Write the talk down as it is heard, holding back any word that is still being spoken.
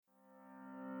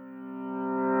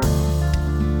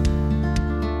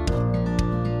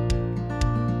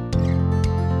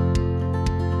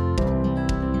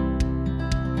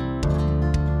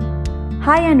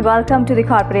Hi and welcome to the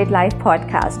Corporate Life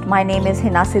Podcast. My name is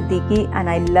Hina Siddiqui and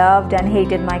I loved and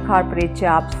hated my corporate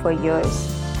jobs for years.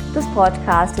 This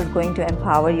podcast is going to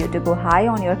empower you to go high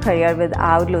on your career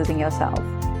without losing yourself.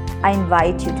 I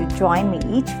invite you to join me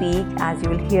each week as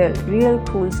you will hear real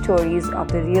cool stories of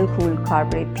the real cool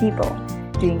corporate people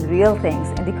doing real things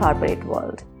in the corporate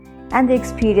world. And the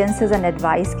experiences and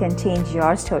advice can change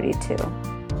your story too.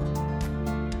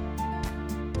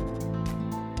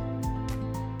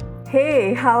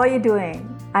 Hey, how are you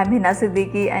doing? I'm Hina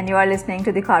Siddiqui and you are listening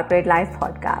to the Corporate Life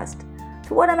Podcast.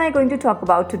 So what am I going to talk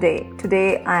about today?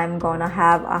 Today I'm gonna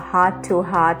have a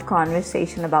heart-to-heart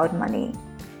conversation about money.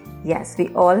 Yes, we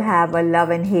all have a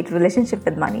love and hate relationship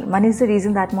with money. Money is the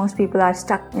reason that most people are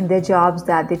stuck in their jobs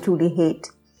that they truly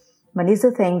hate. Money is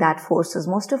the thing that forces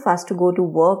most of us to go to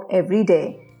work every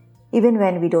day, even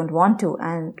when we don't want to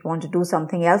and want to do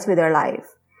something else with our life.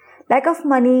 Lack of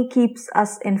money keeps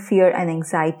us in fear and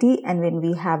anxiety, and when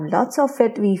we have lots of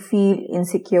it, we feel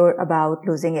insecure about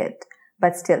losing it.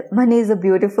 But still, money is a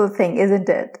beautiful thing, isn't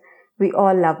it? We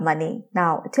all love money.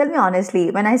 Now, tell me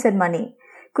honestly, when I said money,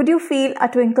 could you feel a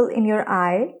twinkle in your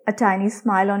eye, a tiny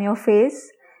smile on your face?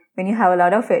 When you have a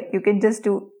lot of it, you can just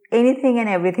do anything and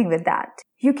everything with that.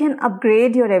 You can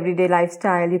upgrade your everyday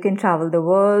lifestyle, you can travel the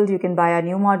world, you can buy a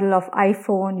new model of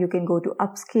iPhone, you can go to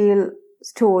upscale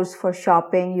stores for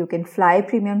shopping, you can fly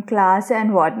premium class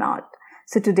and whatnot.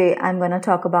 So today I'm going to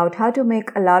talk about how to make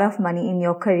a lot of money in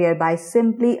your career by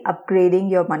simply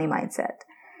upgrading your money mindset.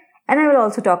 And I will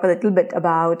also talk a little bit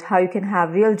about how you can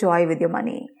have real joy with your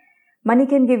money. Money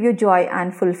can give you joy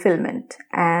and fulfillment,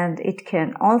 and it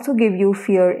can also give you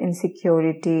fear,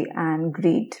 insecurity, and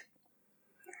greed.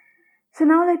 So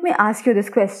now let me ask you this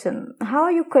question. How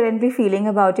are you currently feeling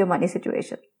about your money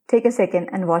situation? Take a second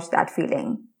and watch that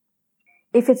feeling.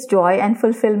 If it's joy and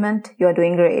fulfillment, you're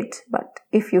doing great. But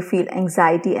if you feel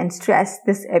anxiety and stress,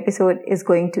 this episode is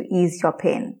going to ease your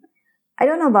pain. I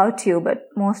don't know about you, but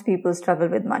most people struggle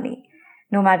with money.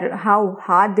 No matter how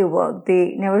hard they work,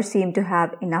 they never seem to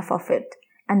have enough of it.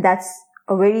 And that's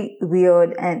a very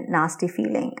weird and nasty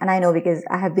feeling. And I know because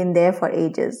I have been there for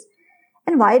ages.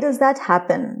 And why does that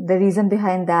happen? The reason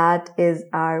behind that is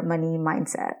our money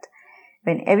mindset.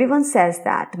 When everyone says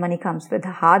that money comes with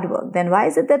hard work, then why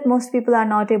is it that most people are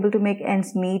not able to make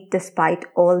ends meet despite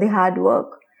all the hard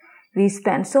work? We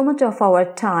spend so much of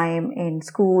our time in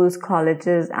schools,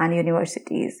 colleges, and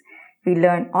universities. We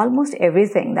learn almost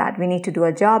everything that we need to do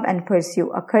a job and pursue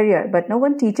a career, but no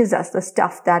one teaches us the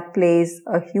stuff that plays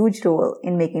a huge role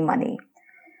in making money.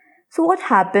 So what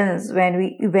happens when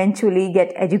we eventually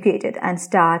get educated and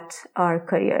start our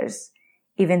careers?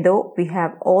 Even though we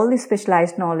have all the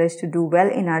specialized knowledge to do well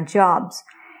in our jobs,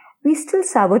 we still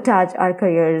sabotage our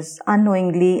careers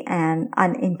unknowingly and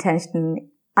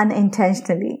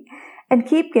unintentionally and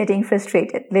keep getting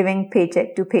frustrated living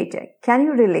paycheck to paycheck. Can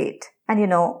you relate? And you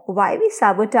know why we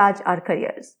sabotage our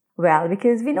careers? Well,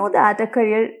 because we know that a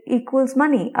career equals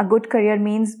money. A good career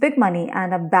means big money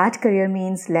and a bad career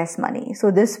means less money.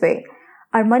 So this way,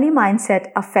 our money mindset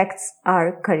affects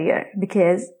our career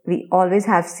because we always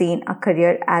have seen a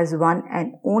career as one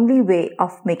and only way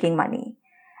of making money.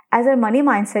 As our money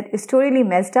mindset is totally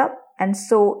messed up, and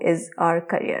so is our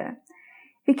career.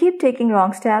 We keep taking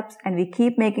wrong steps and we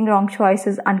keep making wrong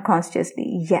choices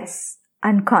unconsciously. Yes,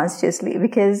 unconsciously,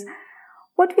 because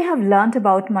what we have learned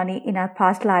about money in our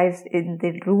past lives is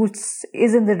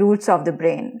in the roots of the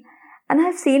brain. And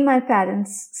I've seen my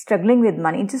parents struggling with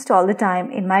money just all the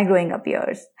time in my growing up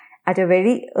years. At a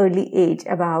very early age,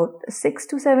 about 6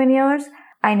 to 7 years,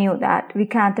 I knew that we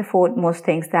can't afford most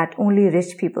things that only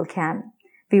rich people can.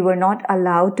 We were not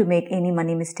allowed to make any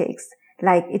money mistakes.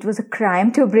 Like it was a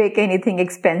crime to break anything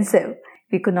expensive.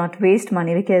 We could not waste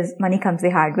money because money comes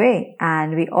the hard way,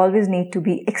 and we always need to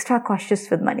be extra cautious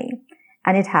with money.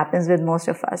 And it happens with most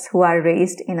of us who are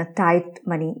raised in a tight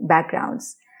money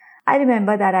backgrounds. I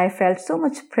remember that I felt so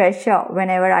much pressure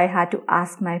whenever I had to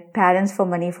ask my parents for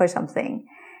money for something.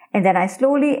 And then I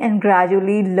slowly and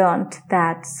gradually learned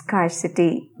that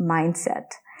scarcity mindset.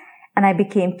 And I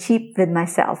became cheap with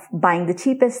myself, buying the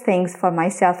cheapest things for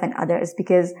myself and others,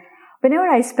 because whenever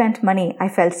I spent money, I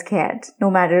felt scared, no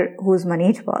matter whose money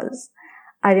it was.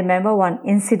 I remember one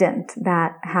incident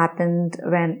that happened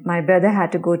when my brother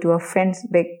had to go to a friend's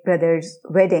big brother's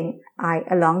wedding. I,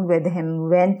 along with him,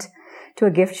 went to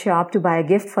a gift shop to buy a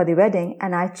gift for the wedding,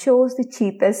 and I chose the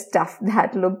cheapest stuff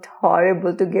that looked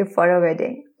horrible to give for a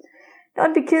wedding.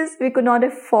 Not because we could not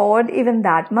afford even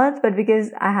that much, but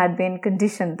because I had been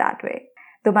conditioned that way.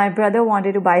 Though my brother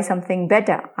wanted to buy something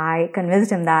better, I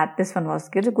convinced him that this one was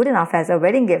good enough as a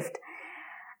wedding gift.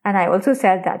 And I also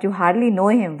said that you hardly know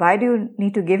him. Why do you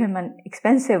need to give him an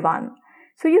expensive one?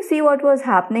 So you see what was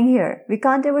happening here. We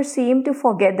can't ever seem to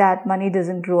forget that money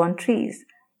doesn't grow on trees.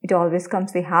 It always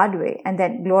comes the hard way. And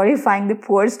then glorifying the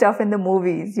poor stuff in the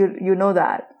movies. You know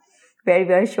that. Where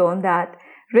we are shown that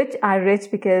rich are rich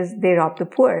because they rob the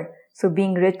poor. So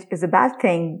being rich is a bad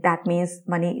thing. That means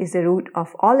money is the root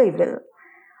of all evil.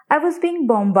 I was being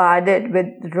bombarded with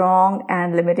wrong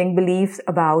and limiting beliefs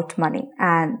about money.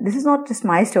 And this is not just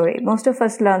my story. Most of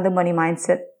us learn the money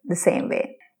mindset the same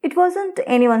way. It wasn't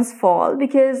anyone's fault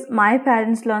because my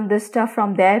parents learned this stuff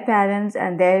from their parents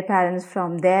and their parents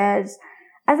from theirs.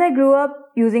 As I grew up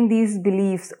using these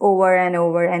beliefs over and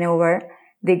over and over,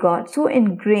 they got so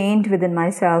ingrained within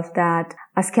myself that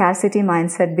a scarcity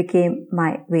mindset became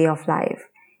my way of life.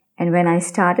 And when I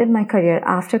started my career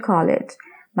after college,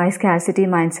 my scarcity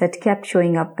mindset kept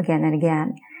showing up again and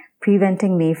again,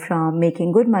 preventing me from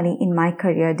making good money in my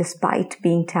career despite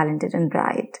being talented and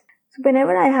bright. So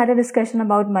whenever I had a discussion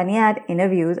about money at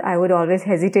interviews, I would always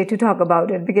hesitate to talk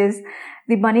about it because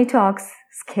the money talks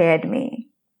scared me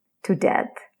to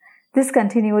death. This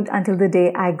continued until the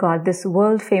day I got this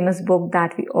world-famous book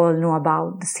that we all know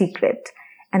about, The Secret.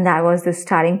 And that was the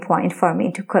starting point for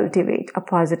me to cultivate a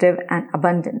positive and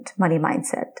abundant money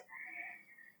mindset.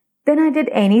 Then I did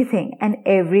anything and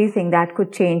everything that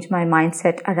could change my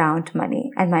mindset around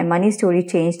money. And my money story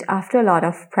changed after a lot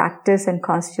of practice and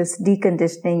conscious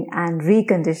deconditioning and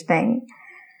reconditioning.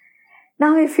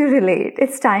 Now, if you relate,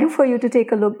 it's time for you to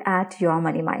take a look at your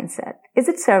money mindset. Is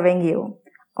it serving you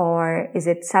or is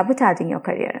it sabotaging your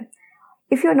career?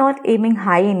 If you're not aiming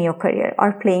high in your career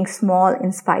or playing small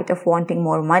in spite of wanting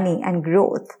more money and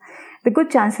growth, the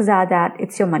good chances are that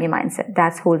it's your money mindset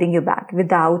that's holding you back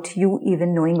without you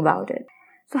even knowing about it.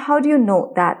 So how do you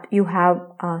know that you have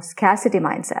a scarcity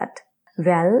mindset?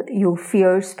 Well, you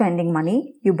fear spending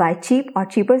money. You buy cheap or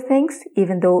cheaper things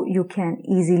even though you can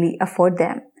easily afford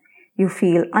them. You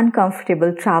feel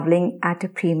uncomfortable traveling at a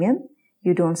premium.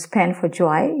 You don't spend for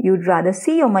joy. You'd rather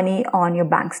see your money on your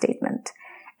bank statement.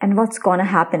 And what's going to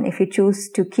happen if you choose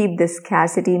to keep this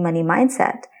scarcity money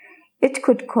mindset? It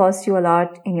could cost you a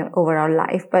lot in your overall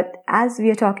life, but as we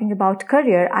are talking about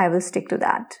career, I will stick to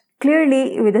that.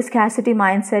 Clearly, with a scarcity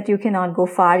mindset, you cannot go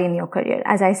far in your career,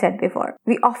 as I said before.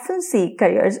 We often see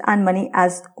careers and money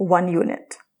as one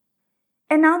unit.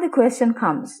 And now the question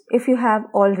comes, if you have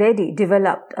already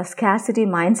developed a scarcity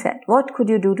mindset, what could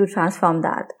you do to transform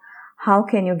that? How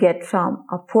can you get from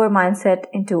a poor mindset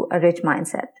into a rich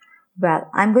mindset? Well,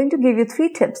 I'm going to give you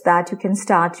 3 tips that you can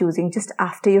start using just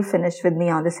after you finish with me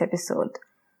on this episode.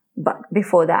 But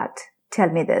before that, tell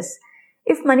me this.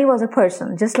 If money was a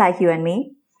person just like you and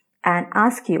me and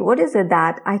ask you, what is it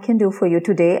that I can do for you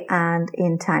today and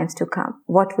in times to come?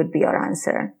 What would be your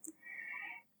answer?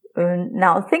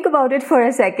 Now think about it for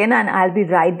a second and I'll be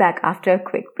right back after a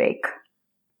quick break.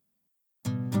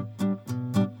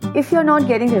 If you're not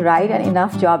getting the right and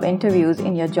enough job interviews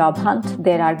in your job hunt,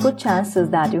 there are good chances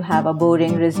that you have a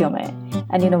boring resume.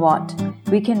 And you know what?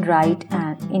 We can write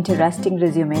an interesting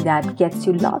resume that gets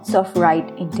you lots of right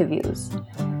interviews.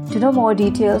 To know more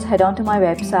details, head on to my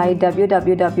website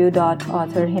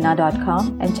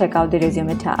www.authorhina.com and check out the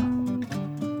resume tab.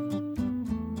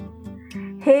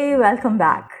 Hey, welcome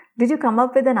back. Did you come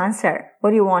up with an answer?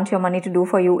 What do you want your money to do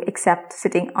for you except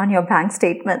sitting on your bank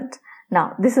statement?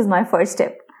 Now, this is my first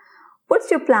tip. What's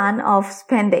your plan of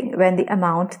spending when the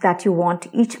amount that you want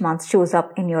each month shows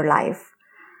up in your life?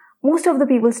 Most of the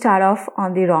people start off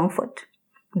on the wrong foot.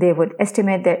 They would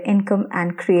estimate their income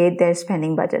and create their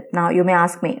spending budget. Now, you may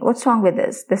ask me, what's wrong with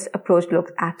this? This approach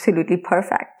looks absolutely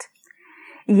perfect.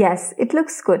 Yes, it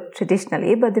looks good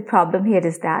traditionally, but the problem here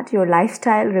is that your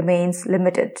lifestyle remains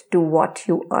limited to what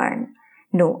you earn.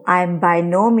 No, I am by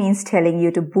no means telling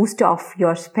you to boost off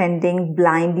your spending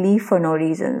blindly for no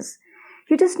reasons.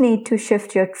 You just need to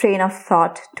shift your train of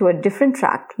thought to a different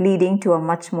track, leading to a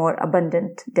much more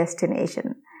abundant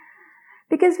destination.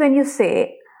 Because when you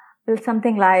say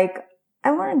something like,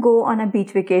 I want to go on a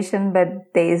beach vacation, but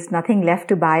there is nothing left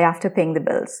to buy after paying the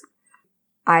bills.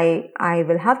 I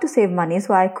will have to save money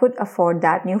so I could afford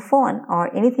that new phone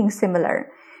or anything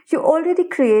similar. You already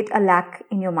create a lack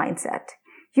in your mindset.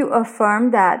 You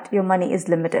affirm that your money is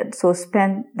limited, so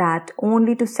spend that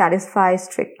only to satisfy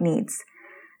strict needs.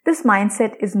 This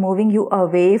mindset is moving you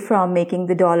away from making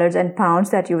the dollars and pounds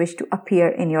that you wish to appear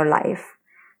in your life.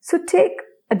 So take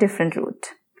a different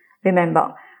route.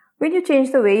 Remember, when you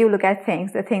change the way you look at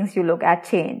things, the things you look at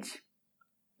change.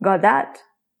 Got that?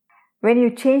 When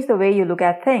you change the way you look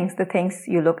at things, the things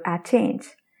you look at change.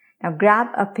 Now grab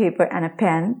a paper and a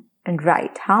pen and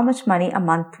write how much money a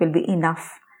month will be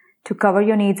enough to cover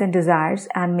your needs and desires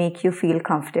and make you feel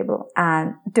comfortable.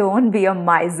 And don't be a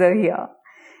miser here.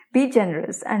 Be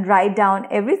generous and write down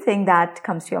everything that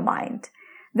comes to your mind.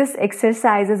 This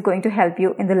exercise is going to help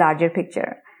you in the larger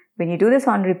picture. When you do this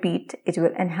on repeat, it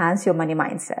will enhance your money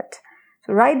mindset.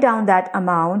 So write down that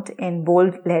amount in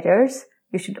bold letters.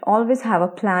 You should always have a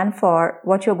plan for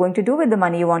what you're going to do with the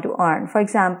money you want to earn. For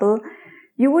example,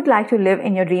 you would like to live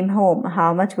in your dream home.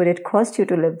 How much would it cost you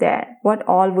to live there? What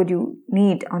all would you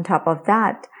need on top of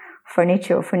that?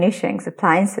 Furniture, furnishings,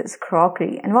 appliances,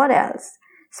 crockery, and what else?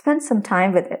 Spend some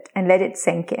time with it and let it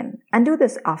sink in. And do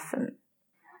this often.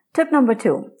 Tip number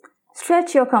 2.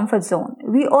 Stretch your comfort zone.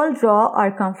 We all draw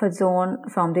our comfort zone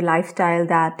from the lifestyle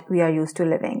that we are used to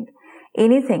living.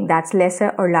 Anything that's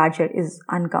lesser or larger is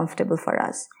uncomfortable for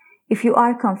us. If you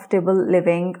are comfortable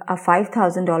living a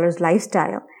 $5,000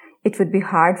 lifestyle, it would be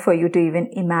hard for you to even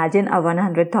imagine a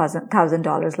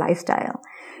 $100,000 lifestyle.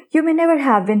 You may never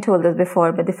have been told this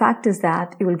before, but the fact is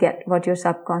that you will get what your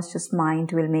subconscious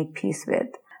mind will make peace with.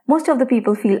 Most of the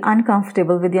people feel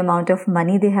uncomfortable with the amount of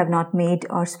money they have not made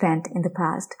or spent in the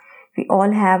past. We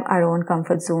all have our own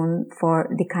comfort zone for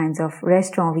the kinds of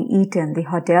restaurants we eat in, the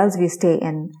hotels we stay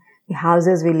in, the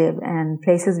houses we live in,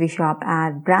 places we shop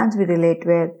at, brands we relate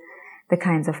with, the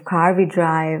kinds of car we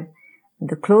drive,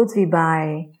 the clothes we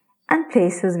buy, and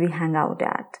places we hang out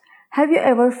at. Have you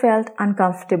ever felt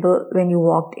uncomfortable when you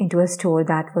walked into a store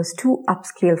that was too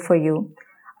upscale for you?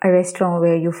 A restaurant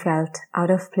where you felt out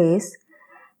of place?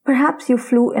 Perhaps you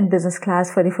flew in business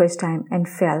class for the first time and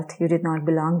felt you did not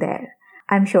belong there.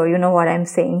 I'm sure you know what I'm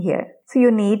saying here. So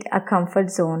you need a comfort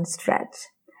zone stretch.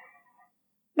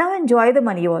 Now enjoy the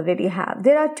money you already have.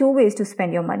 There are 2 ways to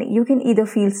spend your money. You can either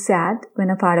feel sad when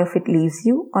a part of it leaves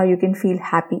you, or you can feel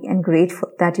happy and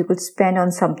grateful that you could spend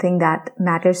on something that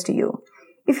matters to you.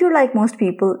 If you're like most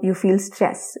people, you feel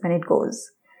stress when it goes.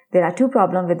 There are 2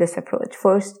 problems with this approach.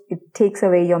 First, it takes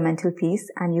away your mental peace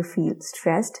and you feel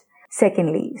stressed.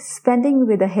 Secondly, spending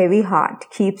with a heavy heart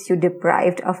keeps you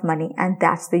deprived of money, and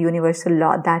that's the universal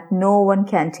law that no one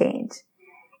can change.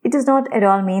 It does not at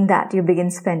all mean that you begin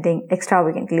spending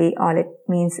extravagantly. All it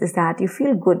means is that you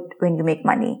feel good when you make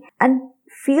money and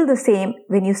feel the same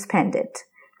when you spend it.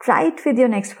 Try it with your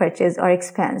next purchase or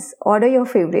expense. Order your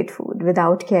favorite food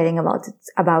without caring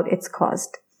about its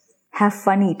cost. Have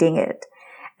fun eating it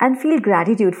and feel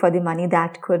gratitude for the money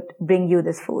that could bring you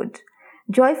this food.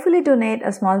 Joyfully donate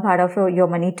a small part of your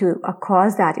money to a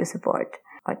cause that you support.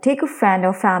 Or take a friend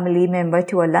or family member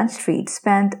to a lunch treat,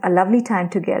 spend a lovely time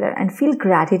together, and feel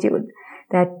gratitude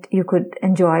that you could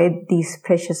enjoy these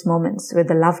precious moments with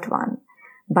a loved one.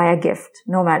 Buy a gift,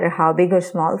 no matter how big or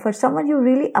small, for someone you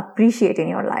really appreciate in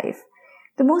your life.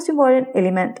 The most important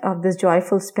element of this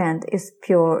joyful spend is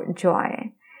pure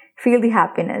joy. Feel the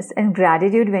happiness and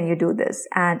gratitude when you do this,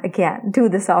 and again, do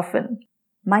this often.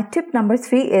 My tip number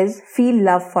 3 is feel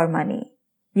love for money.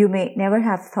 You may never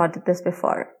have thought of this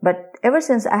before, but ever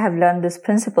since I have learned this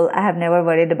principle, I have never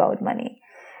worried about money.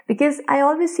 Because I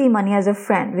always see money as a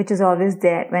friend, which is always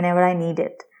there whenever I need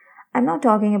it. I'm not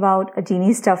talking about a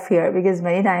genie stuff here, because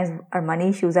many times our money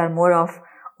issues are more of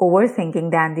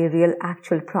overthinking than the real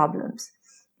actual problems.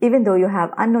 Even though you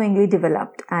have unknowingly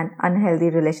developed an unhealthy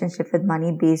relationship with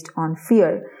money based on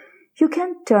fear, you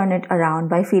can turn it around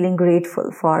by feeling grateful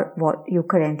for what you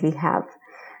currently have.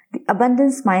 The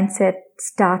abundance mindset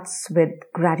starts with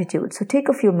gratitude. So take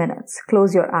a few minutes,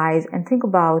 close your eyes, and think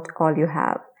about all you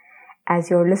have. As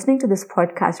you're listening to this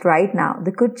podcast right now,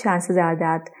 the good chances are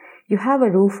that you have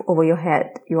a roof over your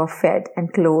head, you are fed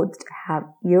and clothed, have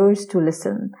ears to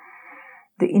listen,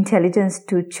 the intelligence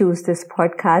to choose this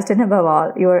podcast, and above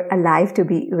all, you're alive to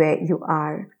be where you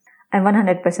are. I'm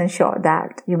 100% sure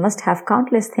that you must have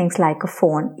countless things like a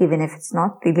phone, even if it's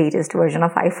not the latest version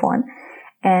of iPhone,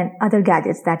 and other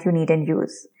gadgets that you need and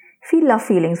use. Feel love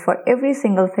feelings for every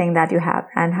single thing that you have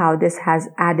and how this has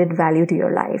added value to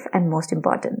your life. And most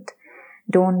important,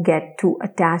 don't get too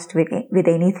attached with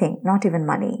anything, not even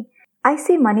money. I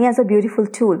see money as a beautiful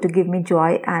tool to give me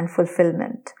joy and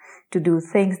fulfillment, to do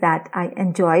things that I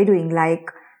enjoy doing, like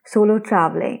solo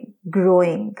traveling,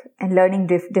 growing, and learning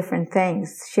different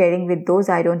things, sharing with those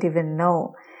I don't even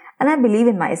know. And I believe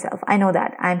in myself. I know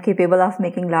that I'm capable of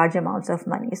making large amounts of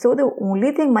money. So the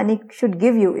only thing money should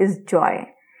give you is joy.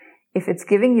 If it's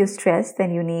giving you stress,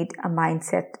 then you need a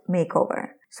mindset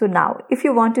makeover. So now, if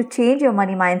you want to change your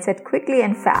money mindset quickly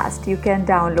and fast, you can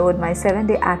download my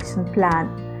 7-day action plan,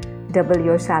 Double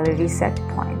Your Salary Set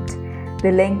Point.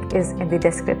 The link is in the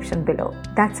description below.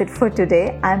 That's it for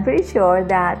today. I'm pretty sure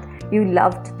that you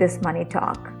loved this money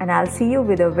talk, and I'll see you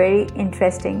with a very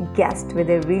interesting guest with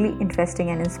a really interesting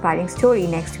and inspiring story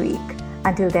next week.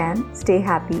 Until then, stay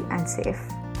happy and safe.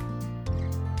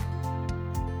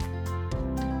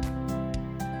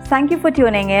 Thank you for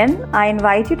tuning in. I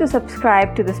invite you to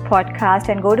subscribe to this podcast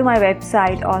and go to my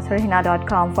website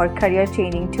authorhina.com for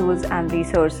career-changing tools and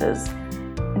resources.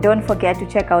 And don't forget to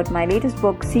check out my latest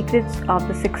book, Secrets of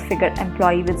the Six-Figure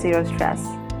Employee with Zero Stress.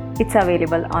 It's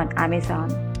available on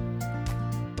Amazon.